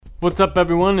What's up,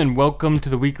 everyone, and welcome to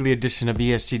the weekly edition of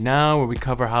ESG Now, where we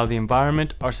cover how the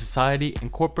environment, our society,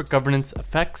 and corporate governance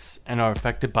affects and are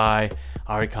affected by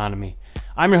our economy.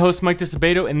 I'm your host, Mike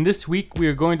DiSabato, and this week we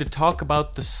are going to talk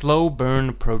about the slow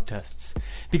burn protests.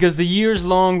 Because the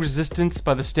years-long resistance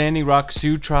by the Standing Rock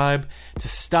Sioux tribe to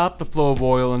stop the flow of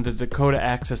oil in the Dakota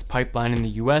Access Pipeline in the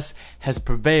U.S. has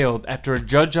prevailed after a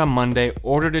judge on Monday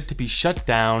ordered it to be shut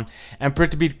down and for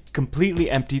it to be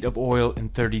completely emptied of oil in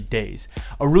 30 days.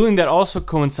 A ruling that also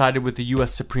coincided with the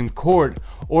U.S. Supreme Court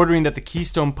ordering that the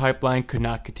Keystone Pipeline could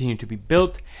not continue to be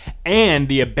built, and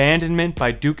the abandonment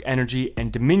by Duke Energy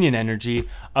and Dominion Energy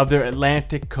of their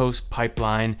Atlantic Coast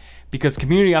Pipeline because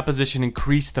community opposition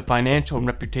increased the financial and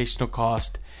reputational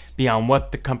cost beyond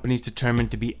what the companies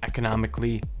determined to be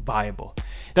economically viable.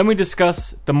 Then we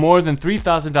discuss the more than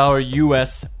 $3,000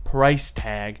 U.S. price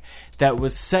tag that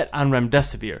was set on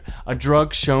Remdesivir, a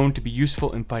drug shown to be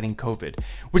useful in fighting COVID,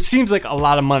 which seems like a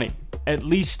lot of money, at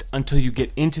least until you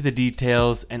get into the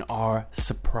details and are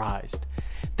surprised.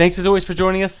 Thanks as always for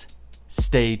joining us.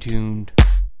 Stay tuned.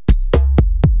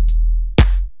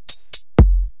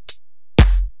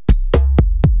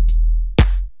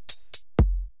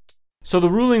 So the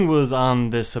ruling was on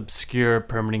this obscure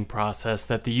permitting process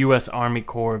that the U.S. Army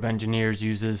Corps of Engineers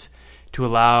uses to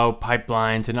allow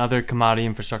pipelines and other commodity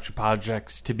infrastructure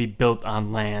projects to be built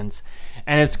on lands.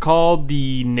 And it's called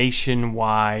the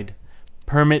Nationwide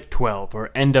Permit 12, or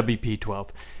NWP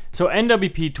 12. So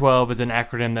NWP 12 is an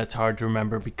acronym that's hard to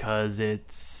remember because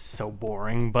it's so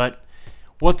boring. But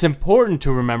what's important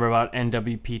to remember about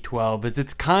NWP 12 is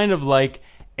it's kind of like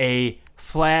a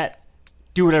flat,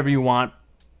 do whatever you want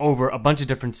over a bunch of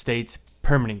different states'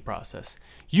 permitting process.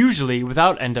 Usually,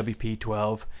 without NWP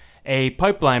 12, a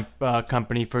pipeline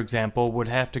company, for example, would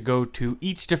have to go to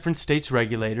each different state's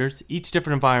regulators, each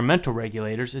different environmental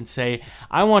regulators, and say,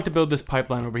 I want to build this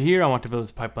pipeline over here, I want to build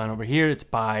this pipeline over here, it's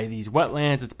by these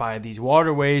wetlands, it's by these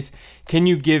waterways, can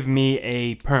you give me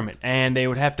a permit? And they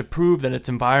would have to prove that it's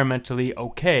environmentally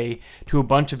okay to a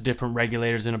bunch of different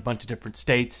regulators in a bunch of different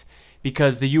states,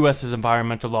 because the U.S.'s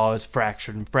environmental law is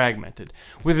fractured and fragmented.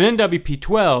 With an NWP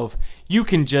 12, you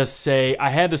can just say,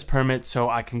 I have this permit so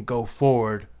I can go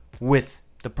forward with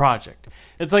the project.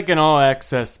 It's like an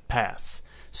all-access pass.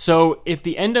 So if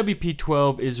the NWP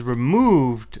 12 is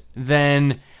removed,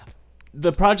 then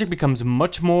the project becomes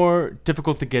much more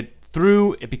difficult to get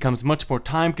through, it becomes much more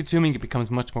time-consuming, it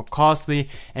becomes much more costly,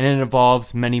 and it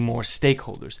involves many more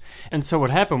stakeholders. And so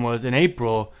what happened was, in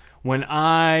April, when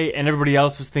I and everybody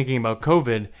else was thinking about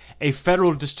COVID, a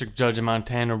federal district judge in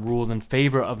Montana ruled in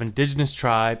favor of indigenous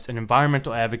tribes and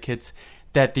environmental advocates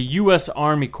that the U.S.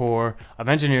 Army Corps of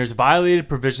Engineers violated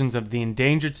provisions of the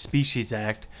Endangered Species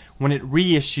Act when it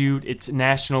reissued its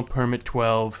National Permit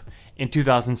 12 in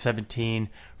 2017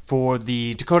 for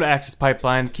the Dakota Access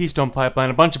Pipeline, the Keystone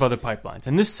Pipeline, a bunch of other pipelines.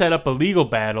 And this set up a legal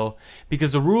battle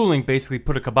because the ruling basically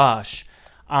put a kibosh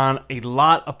on a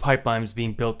lot of pipelines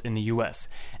being built in the U.S.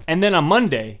 And then on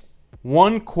Monday,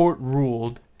 one court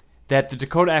ruled that the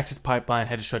Dakota Access Pipeline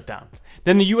had to shut down.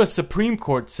 Then the U.S. Supreme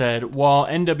Court said, while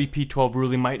NWP 12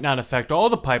 ruling might not affect all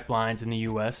the pipelines in the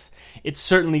U.S., it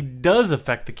certainly does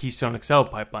affect the Keystone XL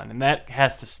pipeline, and that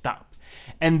has to stop.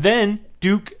 And then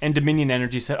Duke and Dominion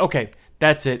Energy said, okay,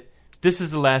 that's it. This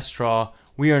is the last straw.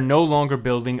 We are no longer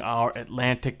building our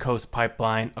Atlantic Coast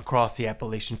Pipeline across the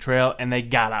Appalachian Trail, and they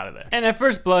got out of there. And at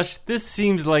first blush, this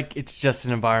seems like it's just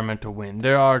an environmental win.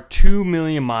 There are 2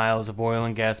 million miles of oil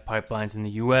and gas pipelines in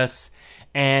the U.S.,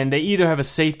 and they either have a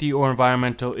safety or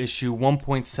environmental issue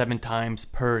 1.7 times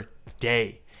per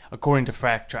day, according to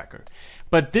Frac Tracker.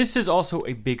 But this is also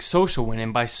a big social win,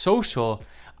 and by social,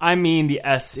 I mean the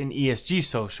S in ESG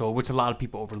social, which a lot of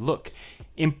people overlook.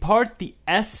 In part, the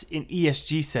S in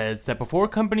ESG says that before a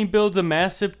company builds a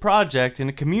massive project in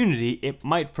a community, it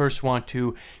might first want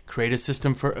to create a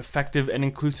system for effective and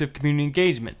inclusive community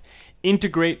engagement,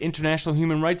 integrate international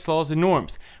human rights laws and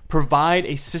norms, provide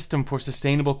a system for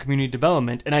sustainable community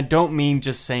development, and I don't mean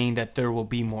just saying that there will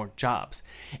be more jobs.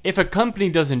 If a company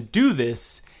doesn't do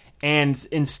this, and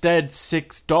instead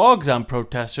sicks dogs on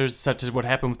protesters, such as what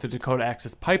happened with the Dakota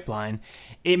Access Pipeline,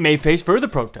 it may face further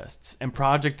protests and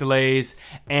project delays,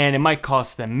 and it might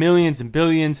cost them millions and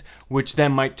billions, which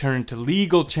then might turn into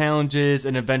legal challenges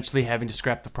and eventually having to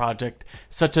scrap the project,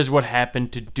 such as what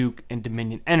happened to Duke and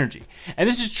Dominion Energy. And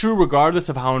this is true regardless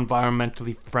of how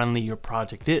environmentally friendly your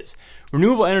project is.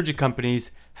 Renewable energy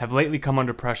companies have lately come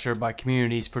under pressure by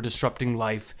communities for disrupting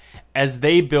life as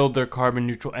they build their carbon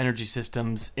neutral energy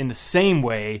systems in the same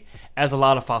way as a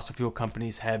lot of fossil fuel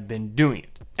companies have been doing it.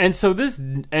 And so this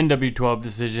NW12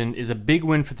 decision is a big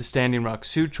win for the Standing Rock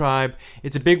Sioux tribe.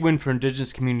 It's a big win for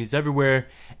indigenous communities everywhere,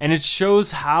 and it shows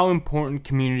how important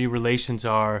community relations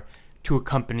are to a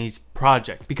company's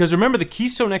project. Because remember, the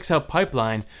Keystone XL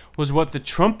pipeline was what the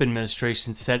Trump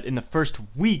administration said in the first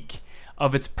week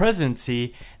of its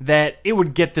presidency, that it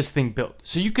would get this thing built.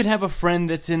 So you could have a friend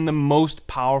that's in the most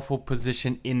powerful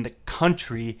position in the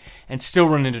country and still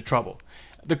run into trouble.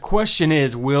 The question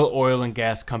is, will oil and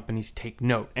gas companies take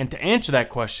note? And to answer that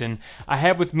question, I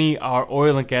have with me our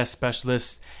oil and gas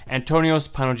specialist, Antonios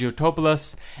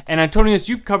Panagiotopoulos. And Antonios,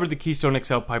 you've covered the Keystone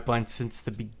XL pipeline since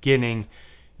the beginning.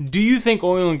 Do you think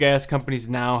oil and gas companies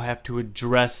now have to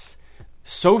address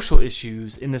social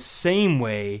issues in the same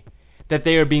way that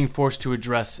they are being forced to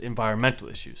address environmental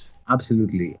issues?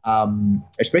 Absolutely.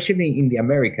 Especially in the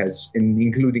Americas,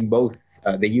 including both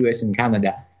the US and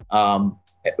Canada.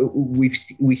 We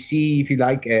see, if you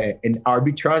like, an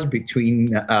arbitrage between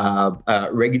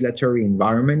regulatory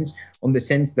environments, on the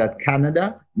sense that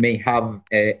Canada may have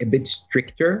a bit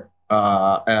stricter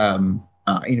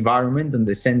environment, in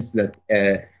the sense that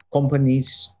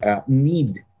companies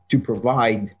need to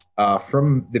provide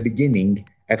from the beginning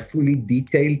a fully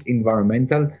detailed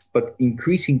environmental, but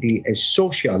increasingly a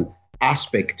social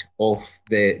aspect of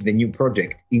the new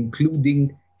project,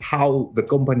 including how the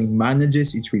company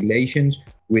manages its relations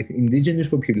with indigenous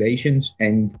populations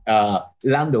and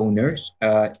landowners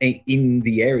in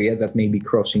the area that may be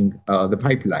crossing the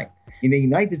pipeline. In the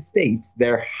United States,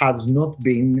 there has not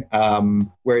been,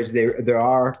 whereas there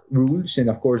are rules, and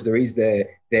of course there is the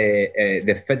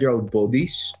federal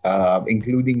bodies,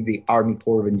 including the Army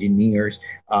Corps of Engineers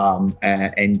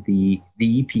and the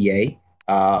EPA,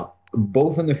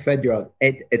 both on the federal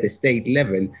at the state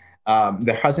level.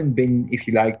 There hasn't been, if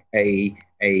you like,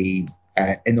 an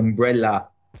umbrella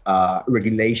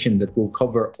regulation that will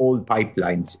cover all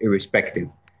pipelines irrespective.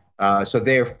 So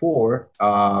therefore,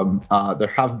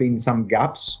 there have been some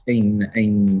gaps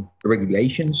in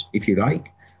regulations, if you like,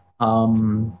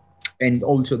 and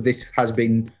also this has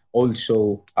been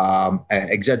also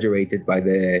exaggerated by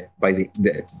the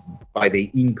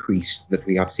increase that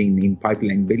we have seen in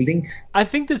pipeline building. I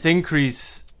think this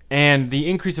increase and the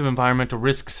increase of environmental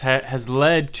risks has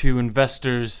led to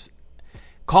investors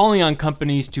calling on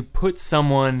companies to put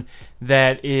someone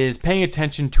that is paying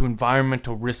attention to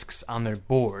environmental risks on their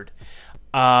board.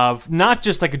 Not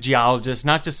just like a geologist,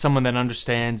 not just someone that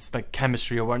understands like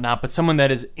chemistry or whatnot, but someone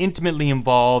that is intimately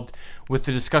involved with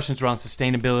the discussions around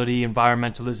sustainability,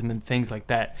 environmentalism, and things like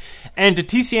that. And to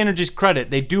TC Energy's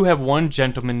credit, they do have one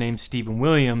gentleman named Stephen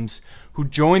Williams who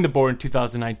joined the board in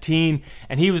 2019,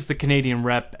 and he was the Canadian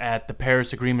rep at the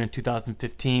Paris Agreement in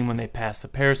 2015 when they passed the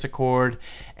Paris Accord,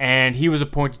 and he was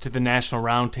appointed to the National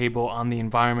Roundtable on the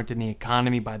Environment and the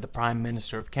Economy by the Prime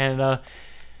Minister of Canada.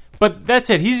 But that's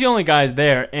it. He's the only guy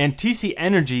there. And TC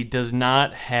Energy does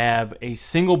not have a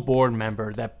single board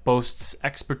member that boasts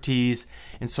expertise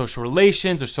in social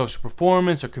relations or social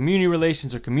performance or community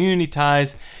relations or community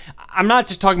ties. I'm not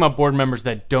just talking about board members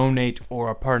that donate or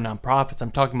are part of nonprofits.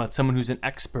 I'm talking about someone who's an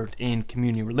expert in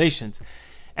community relations.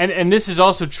 And this is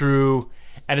also true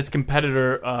at its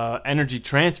competitor, Energy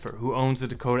Transfer, who owns the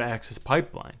Dakota Access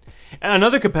Pipeline. And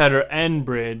another competitor,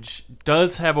 Enbridge,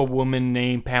 does have a woman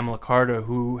named Pamela Carter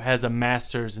who has a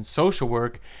master's in social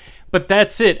work, but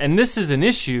that's it. And this is an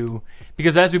issue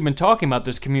because, as we've been talking about,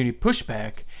 there's community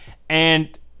pushback,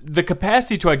 and the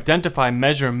capacity to identify,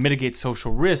 measure, and mitigate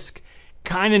social risk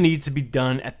kind of needs to be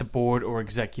done at the board or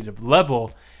executive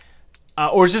level,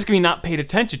 or it's just going to be not paid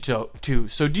attention to.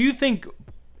 So do you think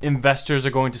investors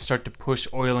are going to start to push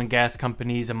oil and gas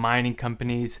companies and mining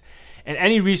companies and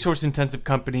any resource-intensive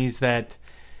companies that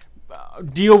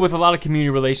deal with a lot of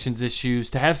community relations issues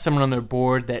to have someone on their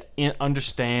board that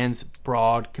understands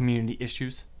broad community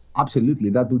issues?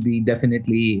 Absolutely. That would be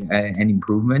definitely an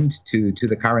improvement to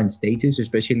the current status,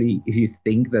 especially if you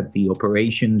think that the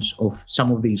operations of some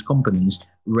of these companies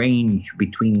range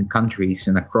between countries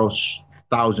and across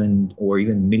thousands or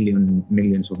even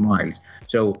millions of miles.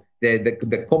 So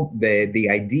the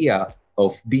idea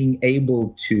of being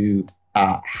able to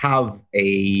have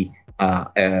if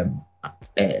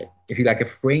you like, a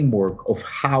framework of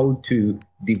how to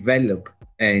develop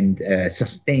and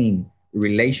sustain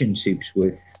relationships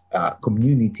with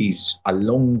communities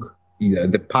along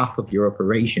the path of your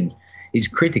operation is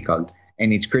critical,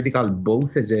 and it's critical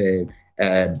both as a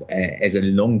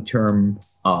long-term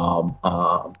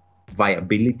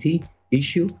viability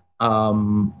issue,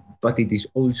 but it is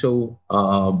also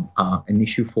an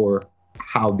issue for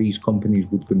how these companies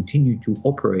would continue to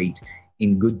operate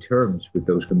in good terms with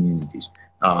those communities.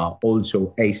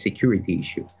 Also a security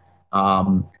issue.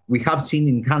 We have seen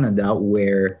in Canada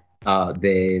where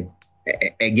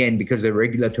again, because the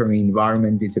regulatory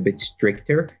environment is a bit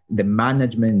stricter, the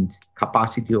management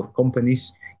capacity of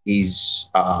companies is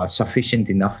sufficient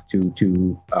enough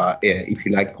to if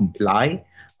you like, comply.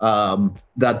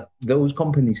 That those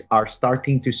companies are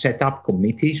starting to set up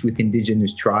committees with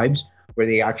indigenous tribes where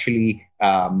they actually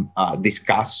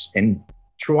discuss and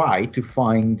try to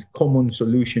find common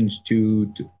solutions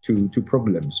to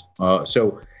problems.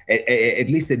 So at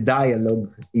least the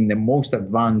dialogue in the most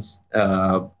advanced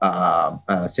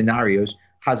scenarios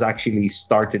has actually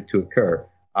started to occur.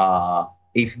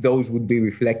 If those would be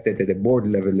reflected at the board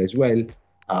level as well,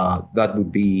 that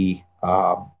would be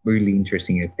really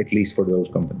interesting, at least for those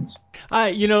companies.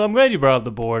 I'm glad you brought up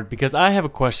the board, because I have a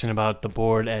question about the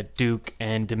board at Duke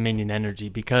and Dominion Energy,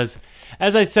 because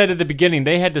as I said at the beginning,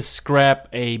 they had to scrap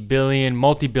a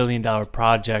multi-billion-dollar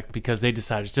project because they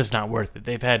decided it's just not worth it.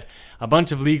 They've had a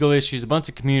bunch of legal issues, a bunch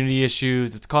of community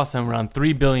issues. It's cost them around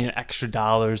 $3 billion extra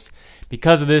dollars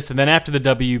because of this. And then after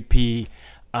the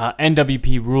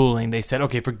NWP ruling, they said,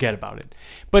 okay, forget about it.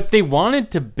 But they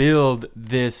wanted to build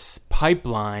this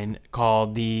pipeline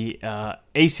called the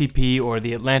ACP, or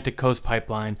the Atlantic Coast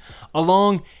Pipeline,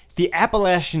 along the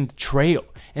Appalachian Trail.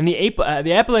 And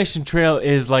the Appalachian Trail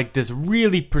is like this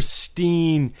really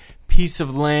pristine piece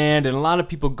of land, and a lot of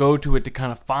people go to it to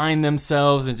kind of find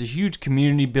themselves. And it's a huge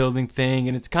community building thing,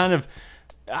 and it's kind of,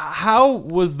 how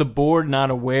was the board not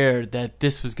aware that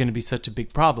this was going to be such a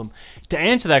big problem? To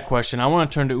answer that question, I want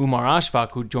to turn to Umar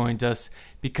Ashfaq, who joins us,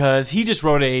 because he just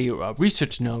wrote a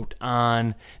research note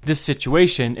on this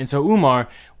situation. And so, Umar,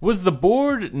 was the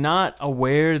board not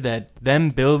aware that them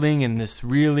building in this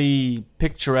really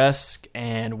picturesque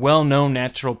and well-known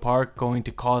natural park going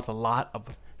to cause a lot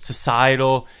of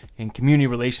societal and community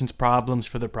relations problems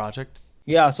for their project?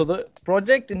 Yeah, so the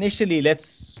project initially, let's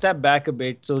step back a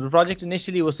bit. So the project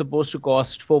initially was supposed to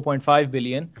cost 4.5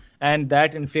 billion, and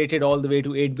that inflated all the way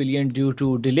to 8 billion due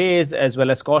to delays as well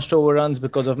as cost overruns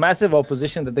because of massive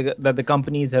opposition that the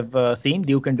companies have seen,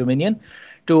 Duke and Dominion,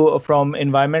 from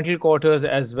environmental quarters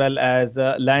as well as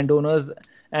landowners.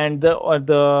 And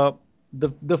the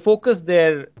focus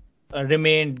there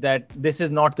remained that this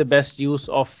is not the best use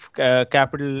of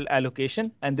capital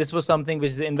allocation. And this was something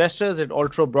which the investors at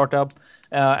Altro brought up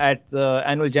at the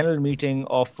annual general meeting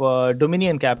of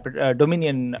Dominion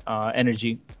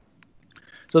Energy.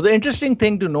 So the interesting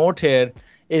thing to note here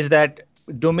is that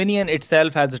Dominion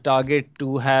itself has a target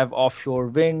to have offshore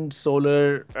wind,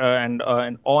 solar, and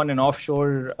on and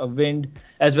offshore wind,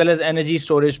 as well as energy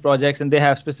storage projects. And they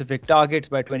have specific targets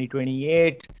by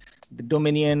 2028. The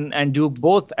Dominion and Duke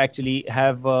both actually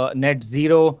have net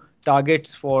zero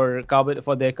targets for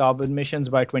their carbon emissions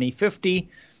by 2050.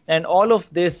 And all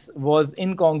of this was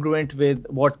incongruent with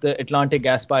what the Atlantic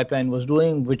gas pipeline was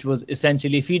doing, which was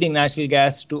essentially feeding natural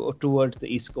gas towards the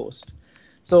East Coast.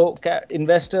 So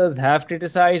investors have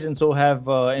criticized, and so have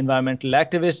environmental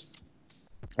activists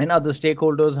and other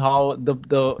stakeholders, how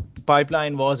the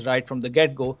pipeline was right from the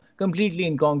get-go, completely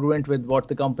incongruent with what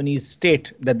the companies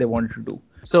state that they wanted to do.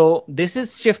 So this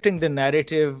is shifting the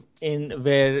narrative in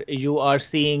where you are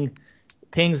seeing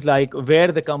things like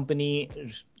where the company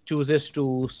chooses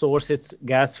to source its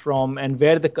gas from and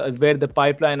where the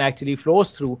pipeline actually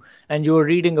flows through. And you're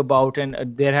reading about, and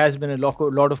there has been a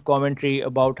lot of commentary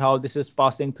about how this is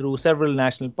passing through several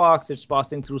national parks. It's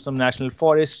passing through some national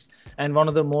forests and one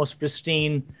of the most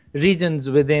pristine regions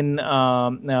within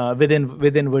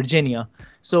Virginia.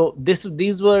 So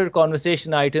these were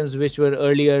conversation items which were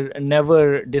earlier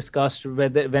never discussed.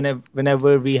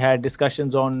 Whenever we had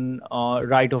discussions on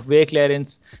right of way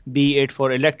clearance, be it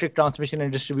for electric transmission and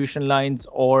distribution lines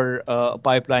or a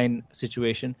pipeline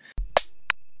situation.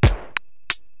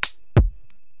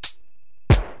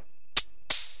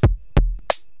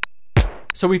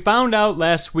 So we found out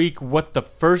last week what the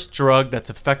first drug that's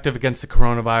effective against the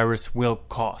coronavirus will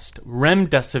cost.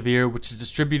 Remdesivir, which is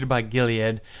distributed by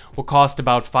Gilead, will cost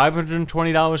about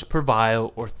 $520 per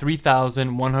vial or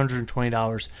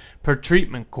 $3,120 per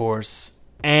treatment course.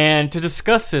 And to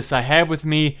discuss this, I have with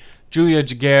me Julia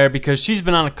Jaguar, because she's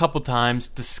been on a couple times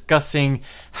discussing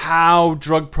how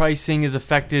drug pricing is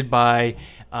affected by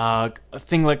a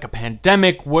thing like a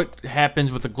pandemic, what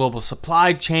happens with the global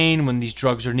supply chain when these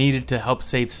drugs are needed to help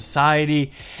save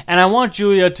society. And I want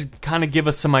Julia to kind of give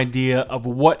us some idea of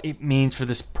what it means for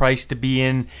this price to be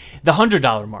in the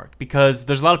 $100 mark, because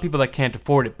there's a lot of people that can't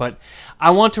afford it. But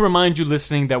I want to remind you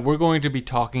listening that we're going to be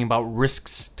talking about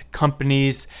risks to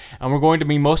companies, and we're going to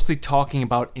be mostly talking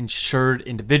about insured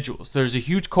individuals. There's a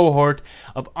huge cohort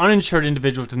of uninsured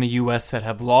individuals in the U.S. that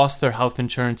have lost their health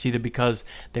insurance either because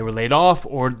they were laid off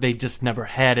or they just never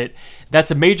had it.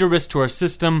 That's a major risk to our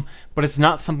system, but it's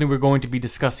not something we're going to be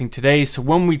discussing today. So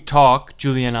when we talk,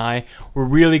 Julia and I, we're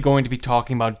really going to be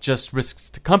talking about just risks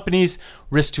to companies,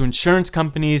 risks to insurance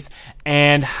companies,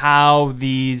 and how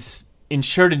these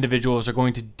insured individuals are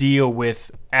going to deal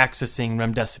with accessing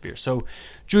Remdesivir. So,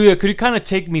 Julia, could you kind of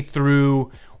take me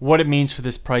through what it means for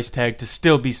this price tag to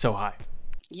still be so high?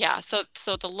 Yeah,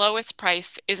 so the lowest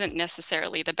price isn't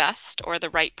necessarily the best or the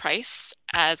right price.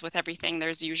 As with everything,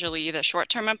 there's usually the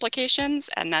short-term implications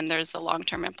and then there's the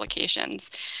long-term implications.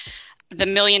 The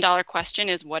million-dollar question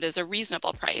is, what is a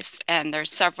reasonable price? And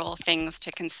there's several things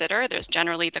to consider. There's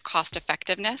generally the cost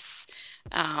effectiveness,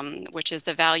 which is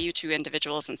the value to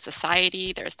individuals and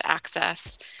society. There's the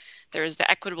access. There's the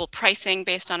equitable pricing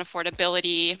based on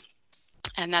affordability.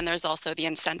 And then there's also the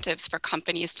incentives for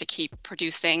companies to keep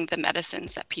producing the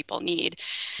medicines that people need.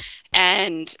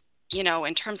 And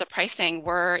in terms of pricing,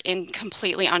 we're in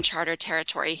completely uncharted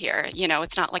territory here.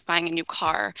 It's not like buying a new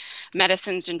car.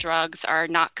 Medicines and drugs are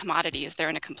not commodities. They're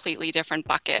in a completely different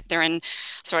bucket. They're in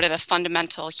sort of the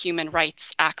fundamental human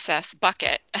rights access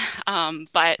bucket.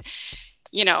 But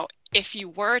if you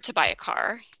were to buy a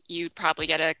car, you'd probably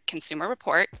get a consumer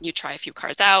report. You try a few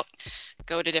cars out,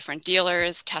 go to different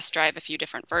dealers, test drive a few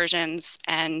different versions.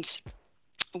 And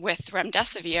with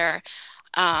Remdesivir,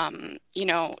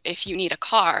 if you need a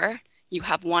car, you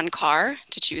have one car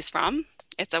to choose from.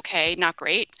 It's okay, not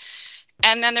great.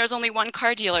 And then there's only one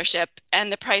car dealership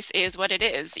and the price is what it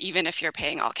is, even if you're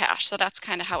paying all cash. So that's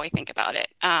kind of how I think about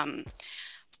it.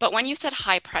 But when you said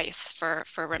high price for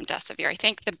Remdesivir, I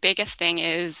think the biggest thing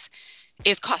is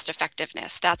cost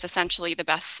effectiveness. That's essentially the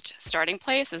best starting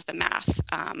place, is the math.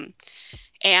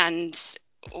 And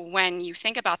when you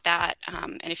think about that,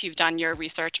 and if you've done your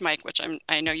research, Mike, which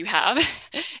I know you have,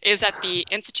 is at the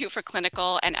Institute for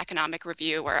Clinical and Economic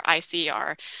Review, or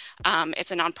ICR.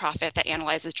 It's a nonprofit that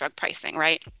analyzes drug pricing,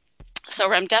 right? So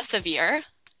Remdesivir,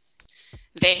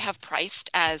 they have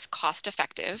priced as cost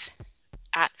effective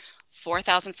at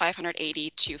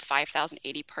 $4,580 to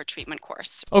 $5,080 per treatment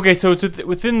course. Okay, so it's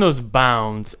within those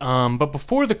bounds. But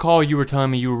before the call, you were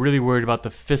telling me you were really worried about the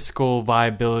fiscal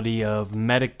viability of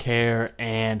Medicare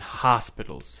and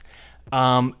hospitals.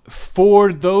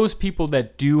 For those people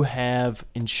that do have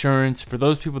insurance, for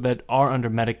those people that are under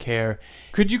Medicare,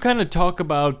 could you kind of talk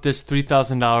about this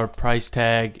 $3,000 price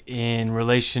tag in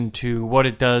relation to what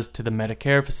it does to the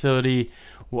Medicare facility,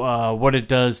 what it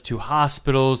does to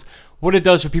hospitals, what it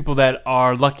does for people that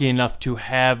are lucky enough to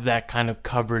have that kind of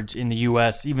coverage in the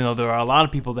U.S., even though there are a lot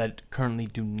of people that currently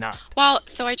do not? Well,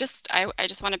 so I just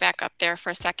want to back up there for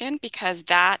a second, because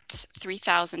that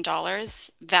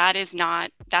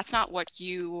 $3,000, that's not what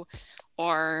you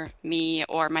or me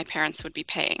or my parents would be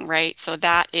paying, right? So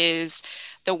that is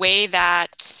the way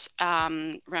that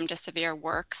Remdesivir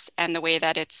works and the way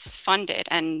that it's funded,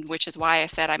 and which is why I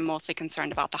said I'm mostly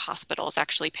concerned about the hospitals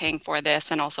actually paying for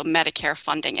this and also Medicare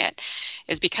funding it,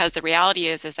 is because the reality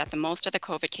is that the most of the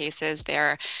COVID cases,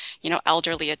 they're,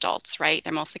 elderly adults, right?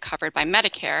 They're mostly covered by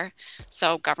Medicare,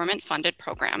 so government funded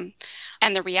program.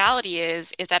 And the reality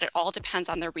is that it all depends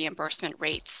on the reimbursement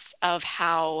rates of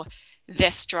how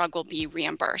this drug will be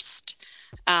reimbursed.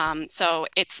 So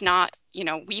it's not,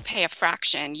 we pay a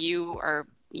fraction. You or,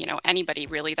 anybody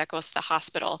really that goes to the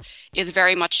hospital is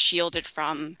very much shielded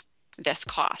from this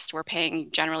cost. We're paying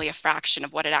generally a fraction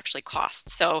of what it actually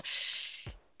costs. So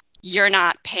you're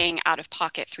not paying out of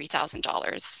pocket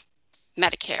 $3,000.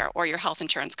 Medicare or your health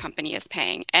insurance company is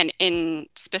paying. And in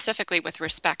specifically with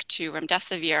respect to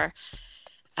Remdesivir,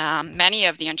 many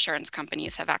of the insurance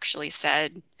companies have actually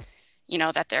said,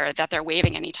 that they're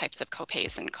waiving any types of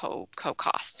copays and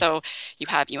co-costs. So you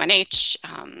have UNH,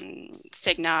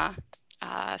 Cigna,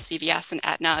 CVS, and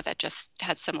Aetna that just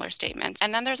had similar statements.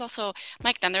 And then there's also,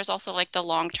 Mike, like the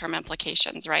long-term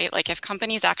implications, right? Like if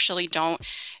companies actually don't,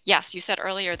 yes, you said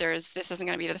earlier, this isn't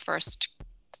going to be the first,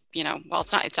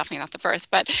 it's definitely not the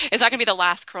first, but it's not going to be the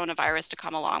last coronavirus to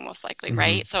come along, most likely, mm-hmm.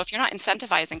 right? So if you're not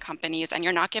incentivizing companies and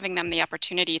you're not giving them the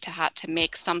opportunity to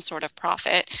make some sort of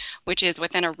profit, which is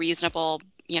within a reasonable,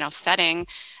 setting,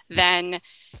 then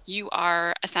you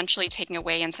are essentially taking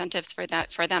away incentives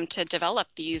for them to develop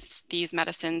these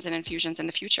medicines and infusions in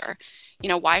the future.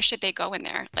 Why should they go in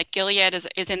there? Like Gilead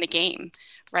is in the game,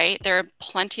 right? There are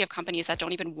plenty of companies that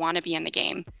don't even want to be in the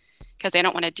game because they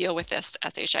don't want to deal with this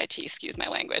shit, excuse my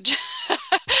language.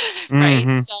 Right?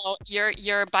 Mm-hmm. So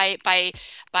you're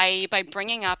by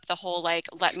bringing up the whole, like,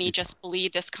 let me just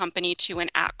lead this company to an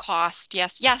at cost.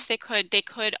 Yes, they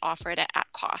could offer it at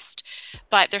cost,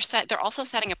 but they're also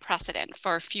setting a precedent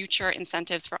for future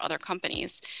incentives for other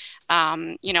companies.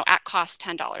 At cost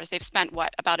 $10. They've spent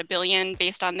about $1 billion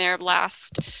based on their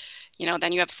last,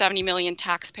 then you have 70 million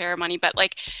taxpayer money, but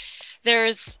like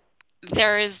there's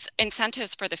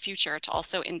incentives for the future to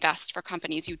also invest for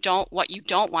companies. What you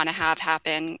don't want to have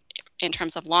happen in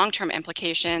terms of long-term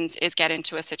implications is get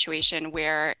into a situation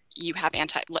where you have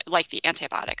like the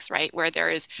antibiotics, right? Where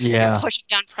you're pushing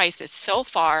down prices so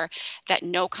far that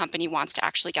no company wants to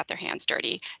actually get their hands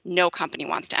dirty. No company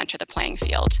wants to enter the playing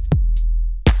field.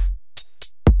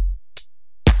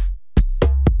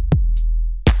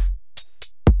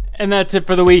 And that's it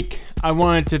for the week. I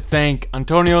wanted to thank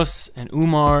Antonios and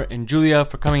Umar and Julia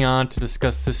for coming on to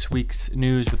discuss this week's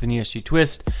news with an ESG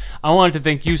twist. I wanted to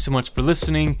thank you so much for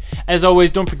listening. As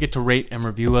always, don't forget to rate and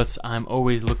review us. I'm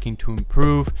always looking to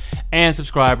improve. And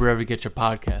subscribe wherever you get your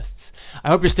podcasts. I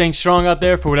hope you're staying strong out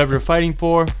there for whatever you're fighting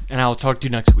for, and I'll talk to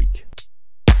you next week.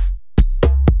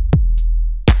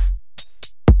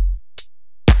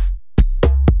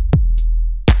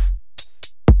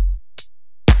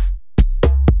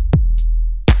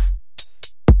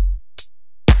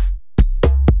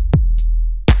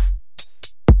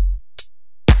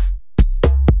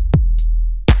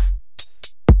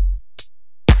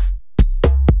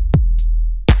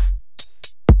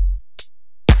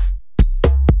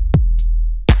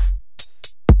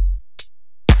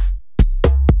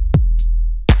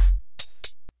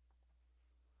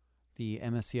 The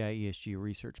MSCI ESG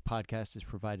Research podcast is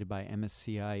provided by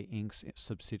MSCI Inc.'s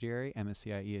subsidiary,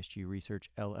 MSCI ESG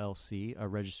Research LLC, a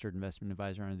registered investment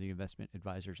advisor under the Investment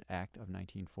Advisors Act of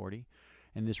 1940.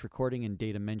 And this recording and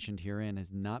data mentioned herein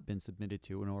has not been submitted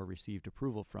to nor received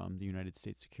approval from the United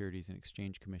States Securities and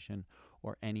Exchange Commission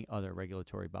or any other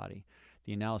regulatory body.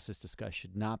 The analysis discussed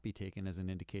should not be taken as an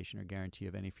indication or guarantee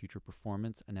of any future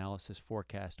performance, analysis,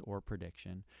 forecast, or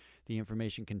prediction. The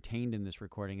information contained in this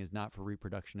recording is not for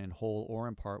reproduction in whole or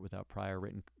in part without prior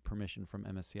written permission from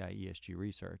MSCI ESG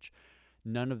Research.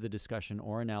 None of the discussion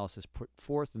or analysis put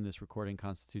forth in this recording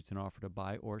constitutes an offer to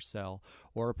buy or sell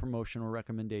or a promotion or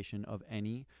recommendation of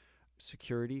any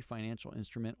security, financial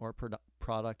instrument, or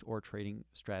product or trading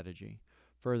strategy.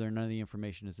 Further, none of the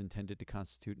information is intended to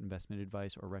constitute investment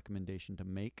advice or recommendation to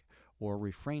make or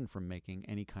refrain from making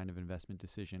any kind of investment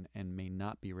decision and may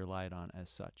not be relied on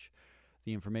as such.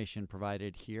 The information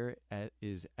provided here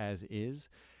is as is,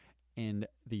 and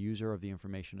the user of the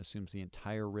information assumes the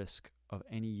entire risk of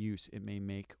any use it may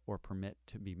make or permit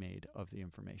to be made of the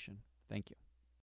information. Thank you.